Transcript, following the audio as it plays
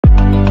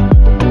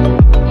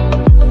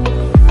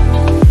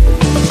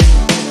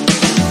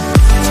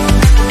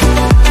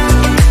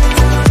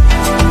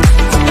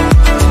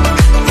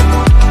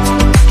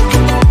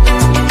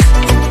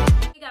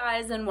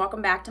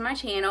back to my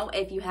channel.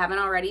 If you haven't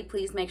already,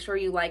 please make sure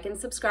you like and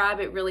subscribe.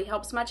 It really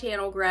helps my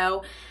channel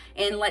grow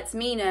and lets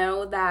me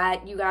know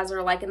that you guys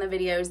are liking the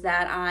videos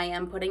that I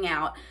am putting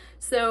out.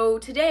 So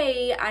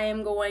today I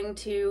am going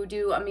to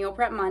do a Meal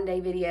Prep Monday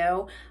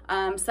video.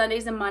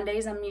 Sundays and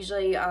Mondays I'm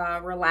usually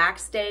a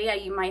relaxed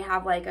day. You might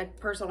have like a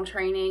personal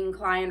training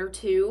client or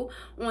two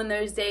on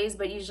those days,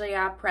 but usually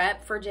I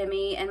prep for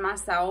Jimmy and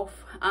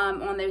myself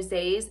on those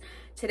days.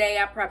 Today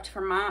I prepped for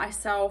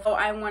myself. So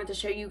I wanted to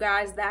show you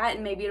guys that,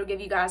 and maybe it'll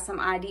give you guys some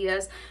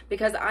ideas,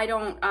 because I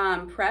don't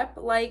prep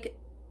like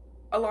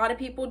a lot of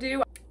people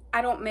do.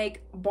 I don't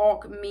make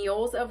bulk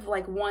meals of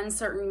like one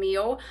certain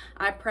meal.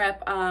 I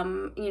prep,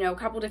 you know, a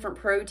couple different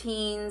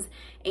proteins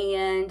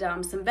and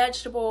some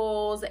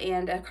vegetables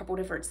and a couple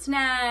different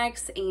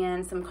snacks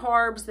and some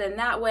carbs. Then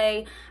that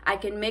way I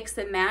can mix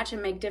and match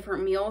and make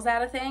different meals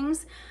out of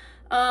things.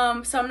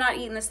 So I'm not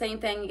eating the same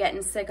thing and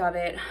getting sick of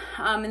it.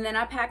 And then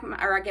I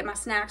get my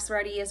snacks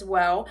ready as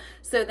well.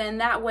 So then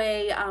that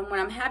way, when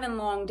I'm having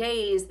long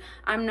days,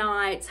 I'm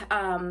not,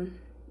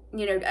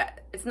 you know,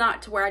 it's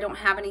not to where I don't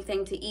have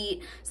anything to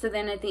eat. So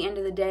then at the end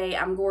of the day,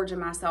 I'm gorging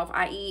myself.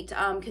 I eat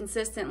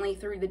consistently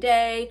through the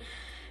day.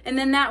 And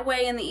then that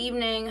way in the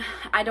evening,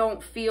 I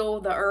don't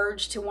feel the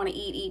urge to want to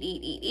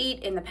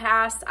eat. In the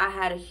past, I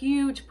had a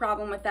huge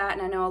problem with that.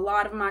 And I know a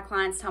lot of my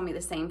clients tell me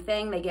the same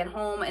thing. They get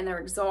home and they're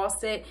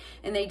exhausted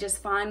and they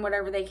just find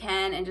whatever they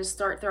can and just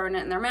start throwing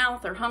it in their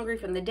mouth. They're hungry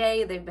from the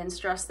day. They've been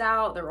stressed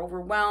out. They're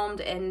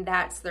overwhelmed, and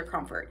that's their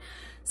comfort.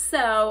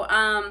 So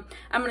I'm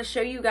going to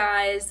show you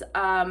guys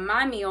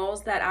my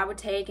meals that I would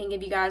take and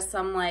give you guys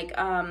some like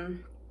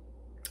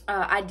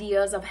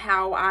ideas of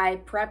how I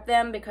prep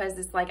them, because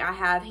it's like I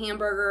have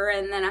hamburger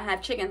and then I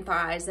have chicken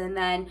thighs, and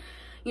then,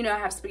 you know, I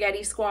have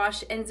spaghetti,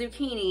 squash, and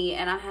zucchini,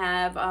 and I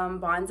have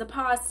buns of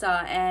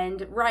pasta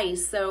and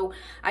rice. So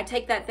I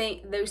take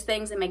those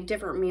things and make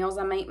different meals.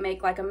 I might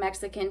make like a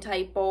Mexican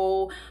type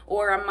bowl,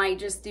 or I might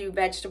just do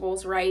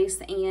vegetables,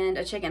 rice, and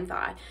a chicken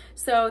thigh.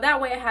 So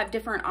that way I have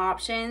different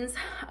options.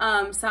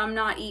 So I'm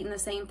not eating the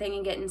same thing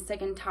and getting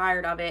sick and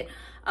tired of it.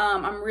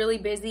 I'm really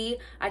busy.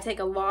 I take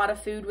a lot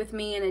of food with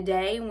me in a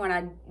day when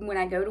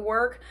I go to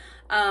work.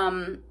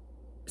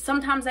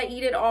 Sometimes I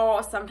eat it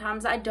all,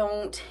 sometimes I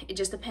don't. It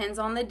just depends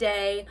on the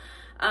day.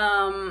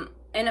 And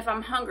if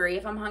I'm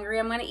hungry, I'm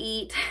gonna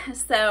eat.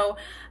 So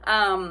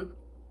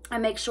I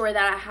make sure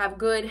that I have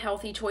good,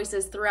 healthy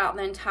choices throughout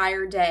the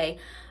entire day.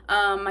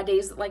 My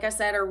days, like I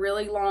said, are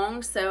really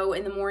long. So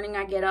in the morning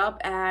I get up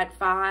at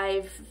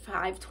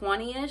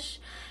 5:20ish,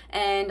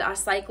 and I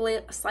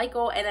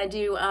cycle and I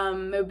do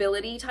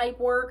mobility type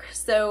work.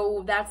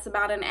 So that's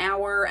about an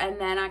hour, and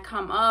then I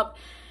come up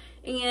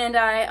and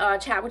I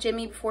chat with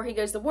Jimmy before he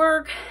goes to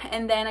work,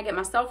 and then I get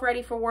myself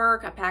ready for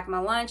work. I pack my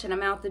lunch and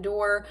I'm out the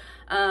door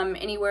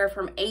anywhere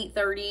from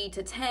 8:30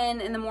 to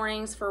 10 in the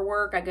mornings for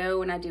work. I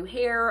go and I do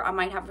hair. I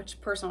might have a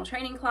personal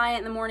training client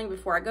in the morning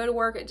before I go to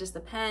work. It just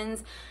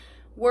depends.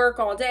 Work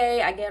all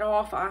day. I get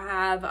off. I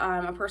have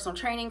a personal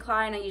training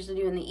client I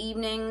usually do in the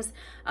evenings,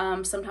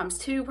 sometimes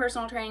 2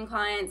 personal training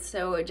clients,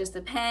 so it just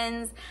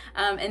depends.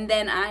 And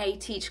then I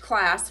teach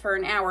class for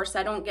an hour, so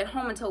I don't get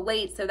home until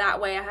late, so that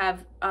way I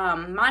have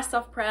my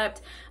stuff prepped,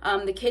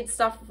 the kids'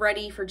 stuff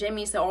ready for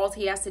Jimmy, so all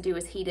he has to do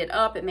is heat it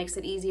up. It makes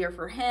it easier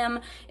for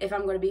him if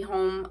I'm going to be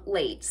home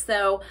late.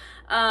 So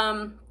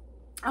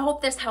I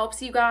hope this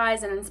helps you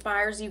guys and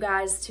inspires you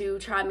guys to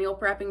try meal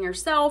prepping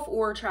yourself,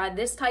 or try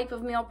this type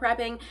of meal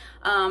prepping.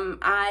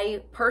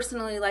 I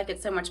personally like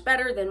it so much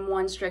better than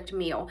one strict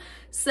meal.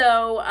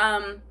 So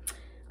I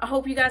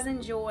hope you guys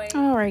enjoy.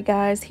 All right,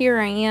 guys, here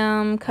I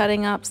am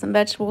cutting up some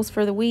vegetables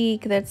for the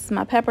week. That's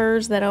my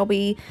peppers that I'll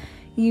be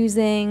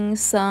using,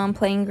 some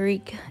plain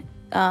Greek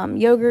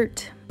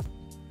yogurt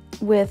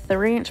with the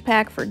ranch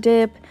pack for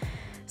dip.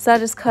 So I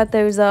just cut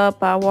those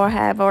up. I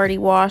have already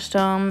washed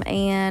them,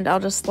 and I'll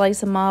just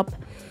slice them up,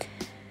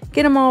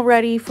 get them all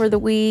ready for the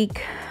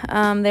week.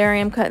 There I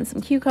am cutting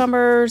some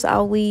cucumbers.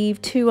 I'll leave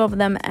 2 of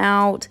them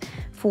out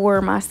for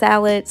my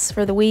salads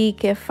for the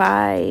week if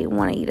I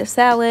want to eat a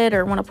salad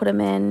or want to put them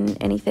in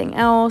anything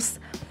else.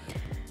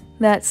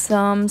 That's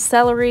some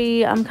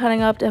celery I'm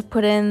cutting up to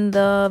put in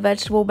the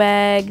vegetable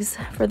bags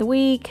for the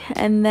week,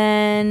 and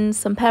then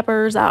some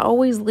peppers. I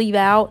always leave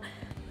out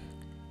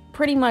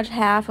pretty much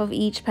half of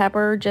each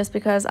pepper, just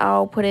because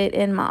I'll put it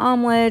in my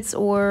omelets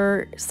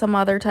or some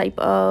other type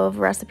of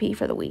recipe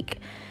for the week.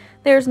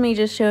 There's me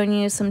just showing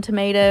you some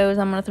tomatoes.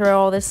 I'm going to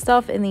throw all this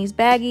stuff in these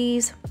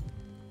baggies,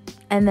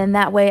 and then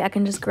that way I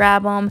can just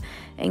grab them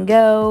and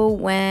go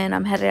when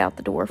I'm headed out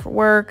the door for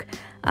work.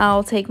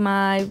 I'll take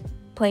my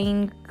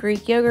plain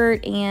Greek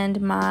yogurt and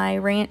my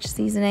ranch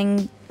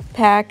seasoning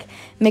pack,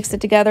 mix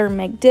it together and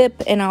make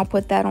dip, and I'll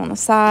put that on the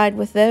side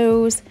with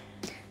those.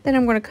 Then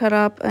I'm going to cut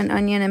up an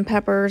onion and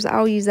peppers.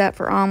 I'll use that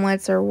for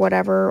omelets or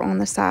whatever on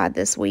the side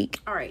this week.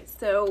 All right,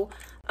 so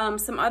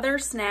some other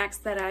snacks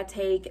that I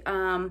take,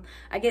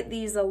 I get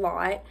these a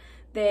lot.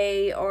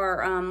 They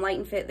are Light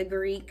and Fit, the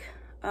Greek.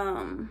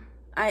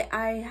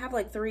 I have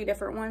like 3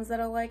 different ones that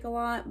I like a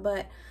lot,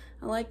 but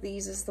I like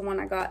these. This is the one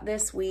I got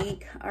this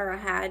week, or I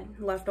had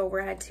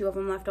leftover. I had 2 of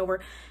them left over.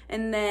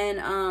 And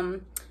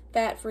then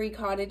fat-free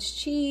cottage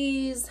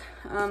cheese.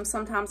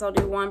 Sometimes I'll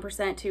do 1%,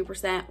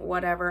 2%,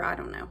 whatever. I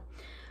don't know.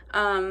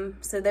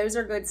 So those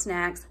are good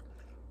snacks.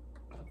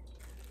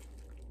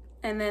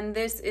 And then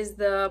this is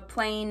the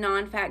plain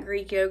non-fat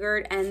Greek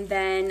yogurt. And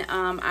then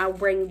I'll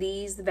bring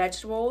these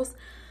vegetables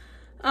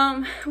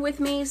with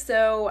me.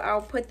 So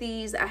I'll put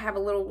these, I have a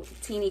little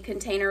teeny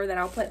container that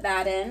I'll put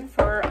that in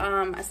for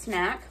a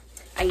snack.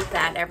 I eat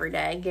that every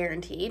day,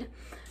 guaranteed.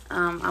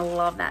 I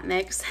love that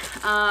mix.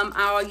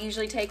 I'll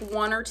usually take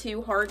 1 or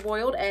 2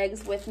 hard-boiled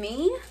eggs with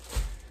me.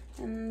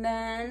 And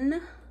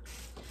then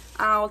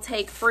I'll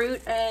take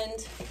fruit,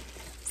 and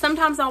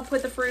sometimes I'll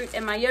put the fruit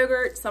in my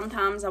yogurt,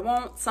 sometimes I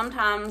won't.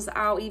 Sometimes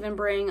I'll even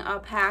bring a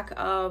pack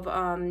of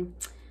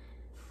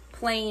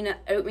plain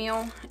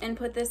oatmeal and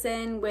put this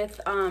in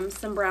with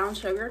some brown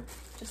sugar.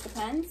 Just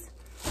depends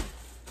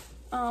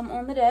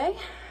on the day.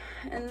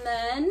 And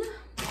then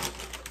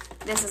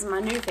this is my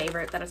new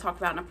favorite that I talked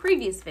about in a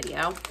previous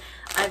video.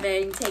 I've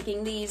been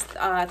taking these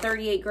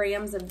 38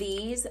 grams of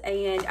these,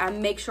 and I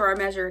make sure I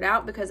measure it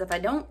out, because if I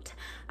don't,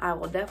 I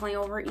will definitely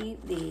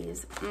overeat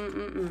these.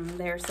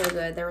 They're so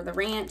good. They're the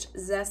ranch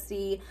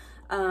zesty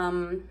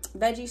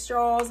veggie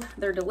straws.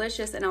 They're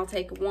delicious. And I'll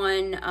take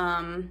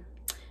 1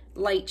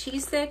 light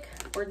cheese stick,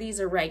 or these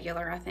are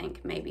regular, I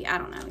think, maybe. I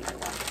don't know, either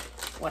way,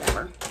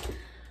 whatever.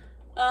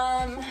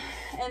 And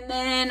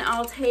then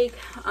I'll take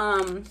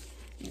 1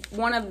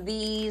 of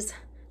these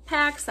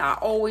packs. I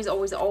always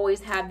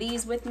have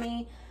these with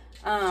me.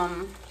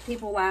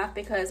 People laugh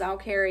because I'll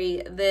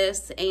carry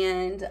this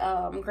and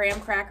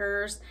graham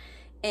crackers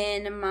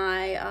in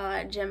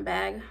my gym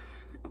bag,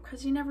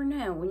 because you never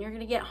know when you're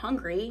gonna get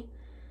hungry.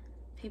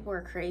 People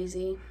are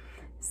crazy.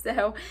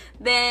 So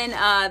then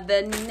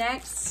the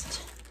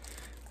next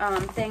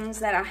things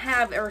that I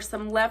have are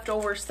some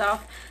leftover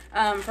stuff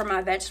from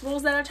my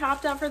vegetables that I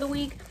chopped up for the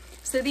week.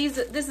 So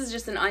this is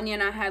just an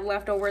onion I had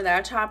left over that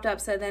I chopped up.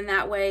 So then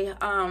that way,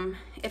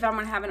 if I'm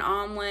gonna have an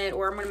omelet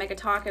or I'm gonna make a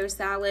taco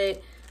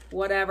salad,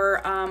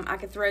 whatever, I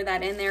could throw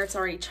that in there. It's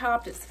already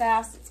chopped, it's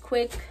fast, it's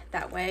quick.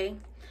 That way,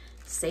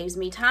 saves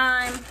me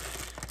time.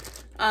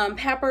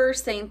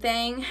 Peppers, same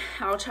thing.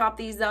 I'll chop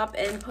these up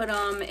and put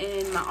them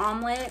in my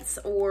omelets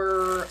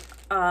or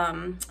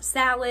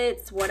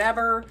salads,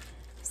 whatever.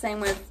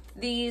 Same with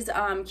these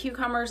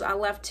cucumbers. I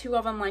left 2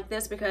 of them like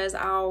this because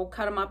I'll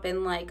cut them up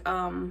in like,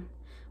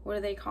 what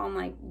do they call them,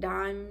 like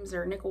dimes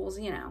or nickels,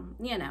 you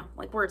know,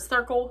 like where it's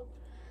circle,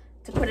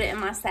 to put it in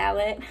my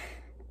salad.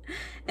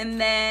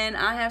 And then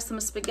I have some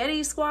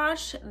spaghetti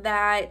squash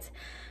that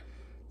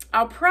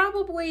I'll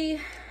probably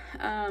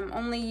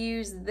only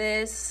use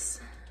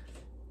this,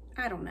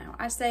 I don't know,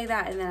 I say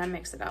that and then I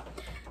mix it up.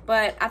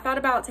 But I thought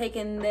about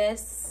taking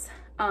this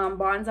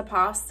Bonza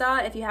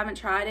pasta. If you haven't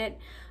tried it,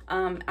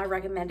 I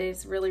recommend it.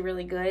 It's really,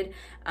 really good.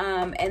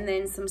 And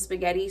then some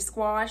spaghetti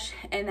squash,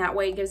 and that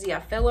way it gives you a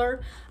filler.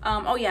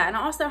 Oh yeah, and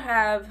I also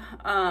have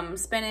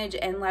spinach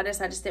and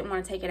lettuce. I just didn't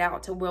want to take it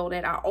out to wilt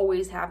it. I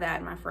always have that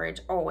in my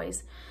fridge,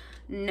 always.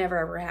 Never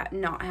ever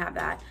not have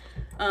that.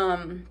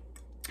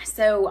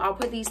 So I'll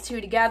put these 2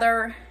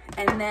 together,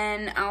 and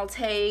then I'll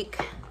take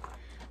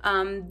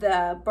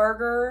the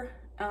burger.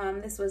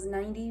 This was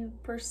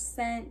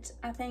 90%,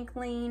 I think,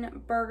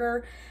 lean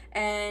burger,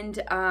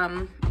 and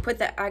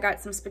I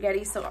got some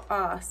spaghetti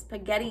sauce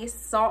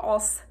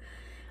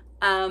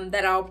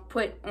that I'll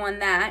put on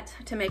that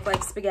to make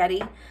like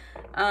spaghetti.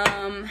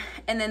 And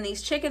then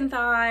these chicken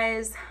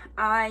thighs,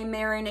 I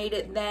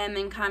marinated them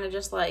in kind of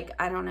just like,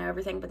 I don't know,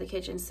 everything but the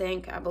kitchen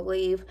sink, I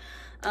believe.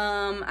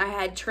 I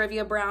had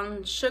Trivia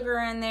brown sugar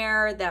in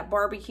there, that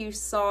barbecue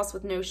sauce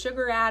with no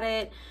sugar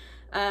added,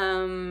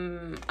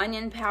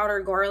 onion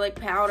powder, garlic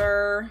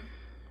powder,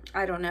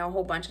 I don't know, a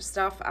whole bunch of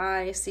stuff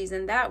I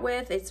seasoned that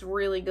with. It's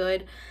really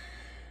good.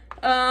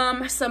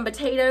 Some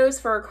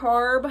potatoes for a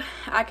carb.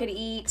 I could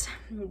eat,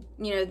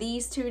 you know,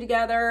 these 2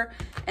 together,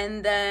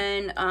 and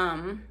then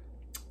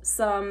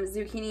some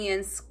zucchini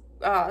and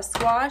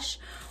squash.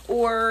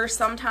 Or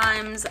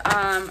sometimes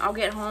I'll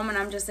get home and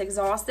I'm just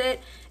exhausted,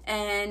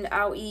 and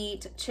I'll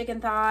eat chicken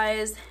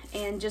thighs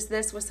and just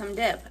this with some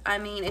dip. I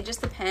mean, it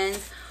just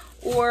depends.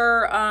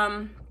 Or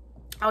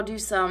I'll do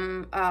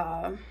some,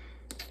 oh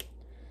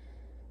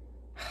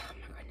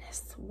my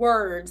goodness,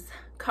 words,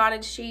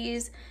 cottage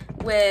cheese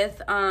with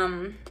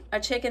a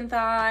chicken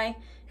thigh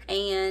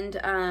and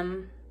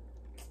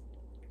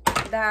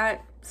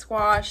that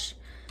squash,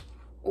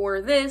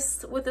 or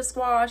this with the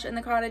squash and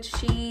the cottage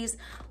cheese,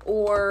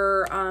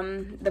 or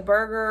the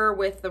burger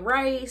with the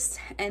rice,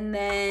 and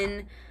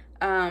then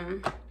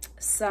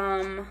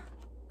some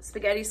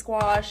spaghetti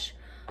squash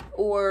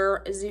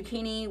or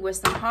zucchini with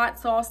some hot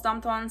sauce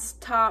dumped on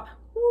top.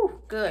 Ooh,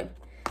 good.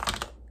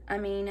 I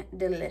mean,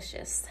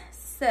 delicious.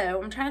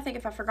 So I'm trying to think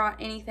if I forgot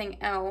anything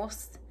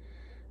else.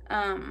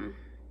 Oh,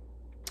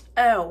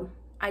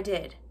 I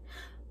did.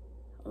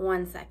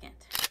 1 second.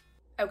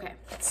 Okay,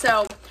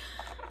 so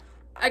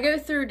I go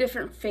through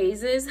different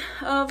phases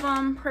of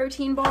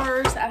protein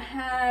bars. I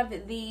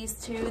have these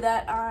 2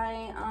 that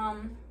I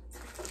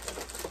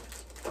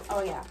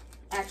Oh yeah,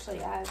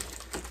 actually I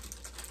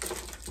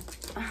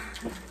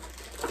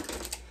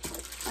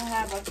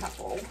have a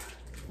couple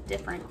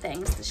different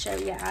things to show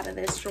you out of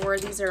this drawer.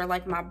 These are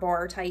like my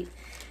bar type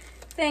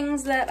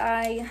things that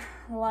I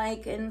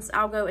like, and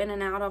I'll go in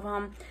and out of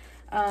them.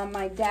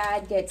 My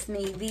dad gets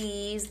me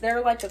these.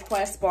 They're like the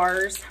Quest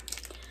bars.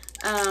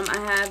 I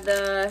have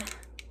the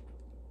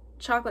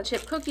chocolate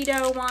chip cookie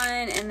dough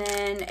one, and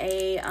then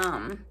a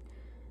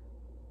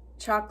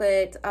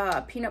chocolate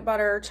peanut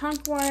butter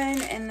chunk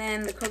one, and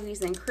then the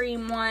cookies and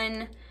cream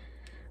one.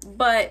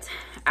 But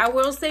I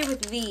will say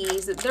with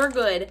these, they're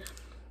good.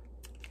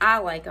 I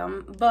like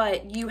them,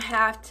 but you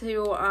have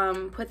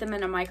to put them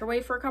in a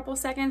microwave for a couple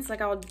seconds.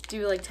 Like I'll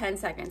do like 10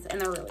 seconds, and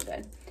they're really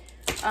good.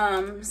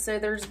 So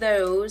there's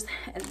those.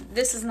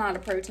 This is not a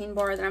protein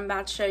bar that I'm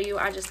about to show you.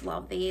 I just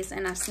love these,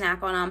 and I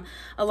snack on them.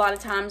 A lot of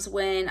times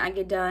when I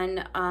get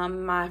done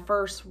my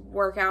first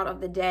workout of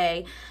the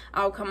day,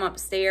 I'll come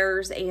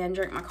upstairs and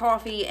drink my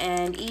coffee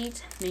and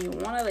eat me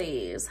one of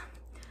these.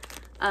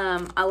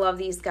 I love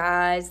these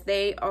guys.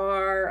 They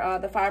are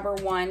the Fiber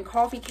One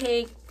coffee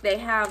cake. They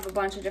have a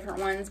bunch of different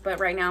ones, but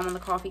right now I'm on the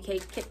coffee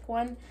cake kick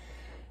one.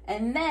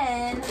 And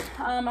then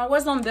I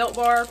was on Built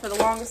Bar for the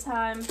longest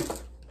time.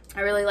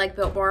 I really like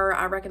Built Bar.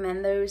 I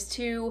recommend those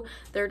too.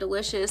 They're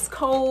delicious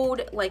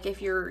cold, like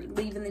if you're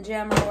leaving the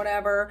gym or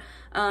whatever.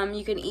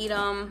 You can eat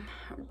them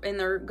and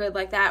they're good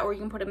like that, or you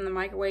can put them in the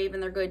microwave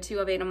and they're good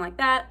too. I've ate them like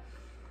that.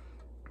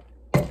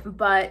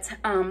 But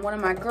one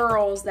of my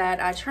girls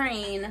that I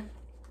train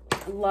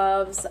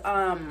loves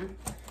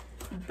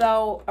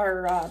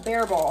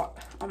Bear Ball.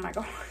 Oh my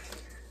god.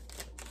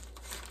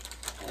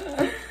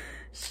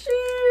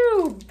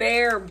 Shoo!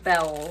 Bear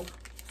Bell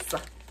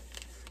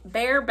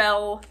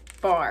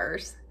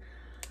bars.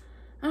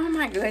 Oh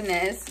my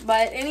goodness.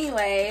 But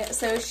anyway,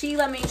 so she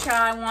let me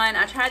try one.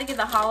 I tried to get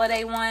the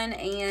holiday one,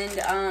 and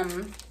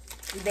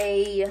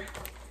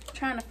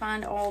trying to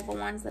find all the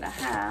ones that I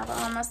have.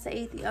 I must have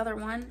ate the other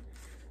one.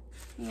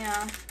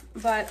 Yeah.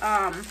 But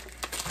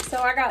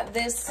so I got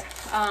this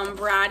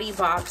variety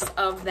box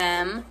of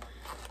them.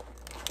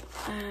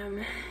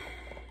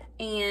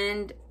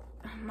 And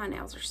my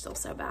nails are still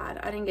so bad.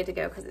 I didn't get to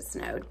go because it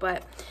snowed.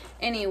 But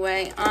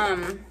anyway,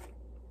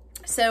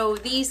 so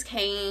these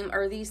I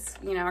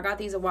got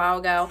these a while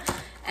ago,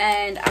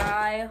 and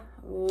I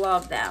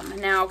love them.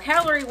 Now,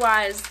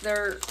 calorie-wise,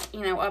 they're,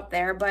 up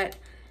there, but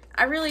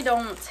I really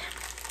don't.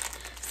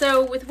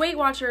 So with Weight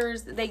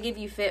Watchers, they give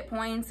you fit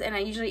points, and I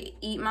usually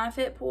eat my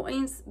fit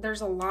points.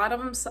 There's a lot of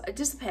them. So it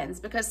just depends,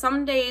 because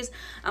some days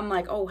I'm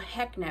like, oh,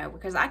 heck no,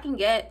 because I can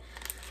get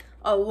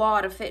a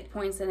lot of fit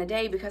points in a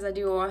day because I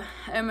do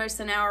almost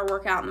an hour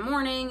workout in the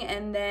morning,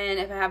 and then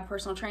if I have a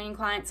personal training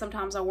client,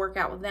 sometimes I'll work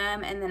out with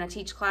them, and then I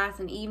teach class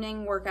in the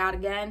evening, work out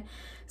again.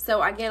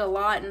 So I get a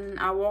lot, and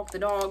I walk the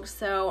dog,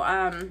 so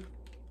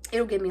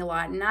it'll give me a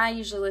lot, and I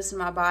usually listen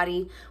to my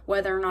body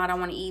whether or not I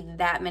want to eat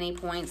that many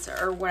points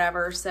or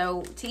whatever.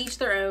 So to each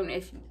their own.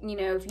 If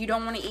you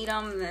don't want to eat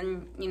them,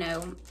 then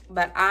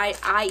but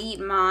I eat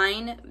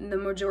mine the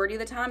majority of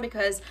the time,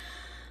 because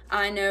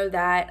I know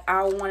that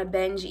I'll want to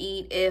binge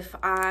eat if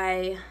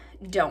I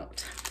don't.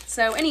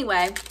 So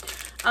anyway,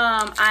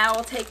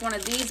 I'll take one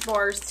of these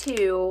bars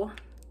too.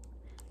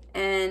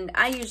 And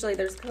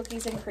there's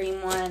cookies and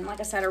cream one. Like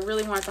I said, I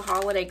really want the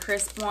holiday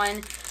crisp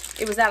one.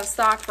 It was out of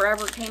stock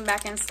forever. It came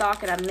back in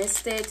stock, and I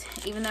missed it.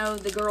 Even though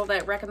the girl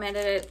that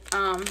recommended it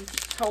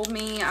told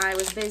me, I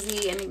was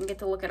busy and didn't get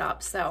to look it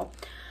up. So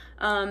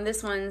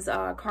this one's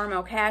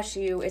caramel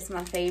cashew. It's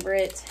my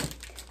favorite.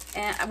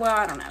 And, well,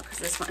 I don't know, because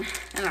this one,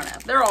 I don't know.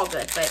 They're all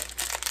good, but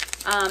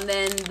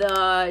then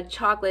the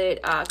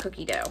chocolate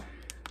cookie dough.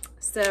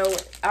 So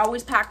I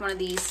always pack one of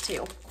these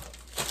too.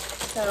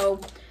 So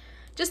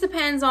just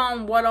depends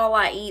on what all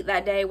I eat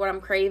that day, what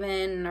I'm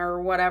craving or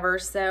whatever.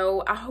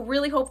 So I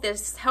really hope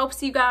this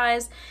helps you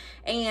guys.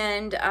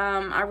 And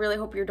I really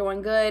hope you're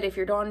doing good. If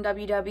you're doing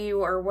WW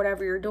or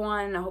whatever you're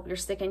doing, I hope you're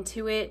sticking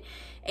to it.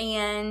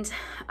 And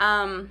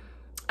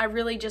I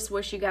really just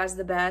wish you guys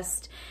the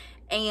best.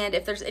 And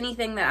if there's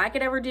anything that I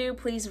could ever do,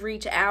 please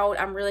reach out.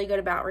 I'm really good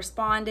about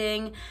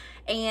responding.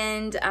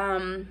 And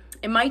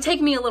it might take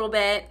me a little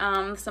bit.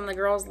 Some of the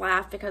girls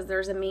laugh because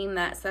there's a meme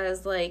that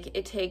says, like,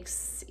 it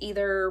takes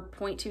either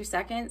 0.2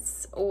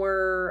 seconds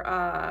or,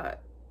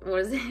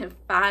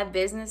 5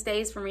 business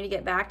days for me to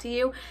get back to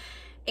you.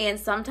 And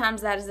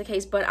sometimes that is the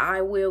case, but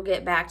I will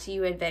get back to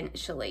you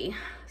eventually.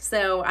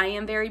 So I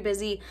am very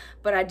busy,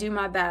 but I do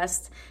my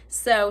best.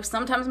 So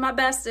sometimes my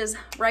best is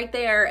right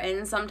there,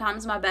 and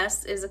sometimes my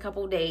best is a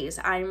couple days.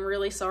 I'm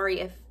really sorry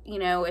if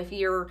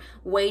you're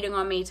waiting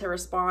on me to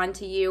respond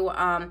to you.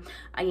 I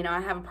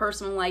have a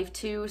personal life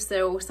too,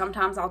 so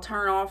sometimes I'll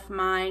turn off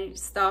my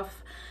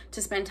stuff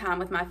to spend time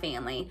with my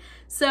family.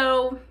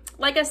 So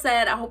like I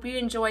said, I hope you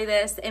enjoy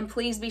this, and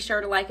please be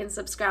sure to like and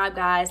subscribe,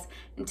 guys.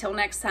 Until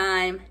next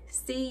time,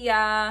 see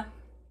ya.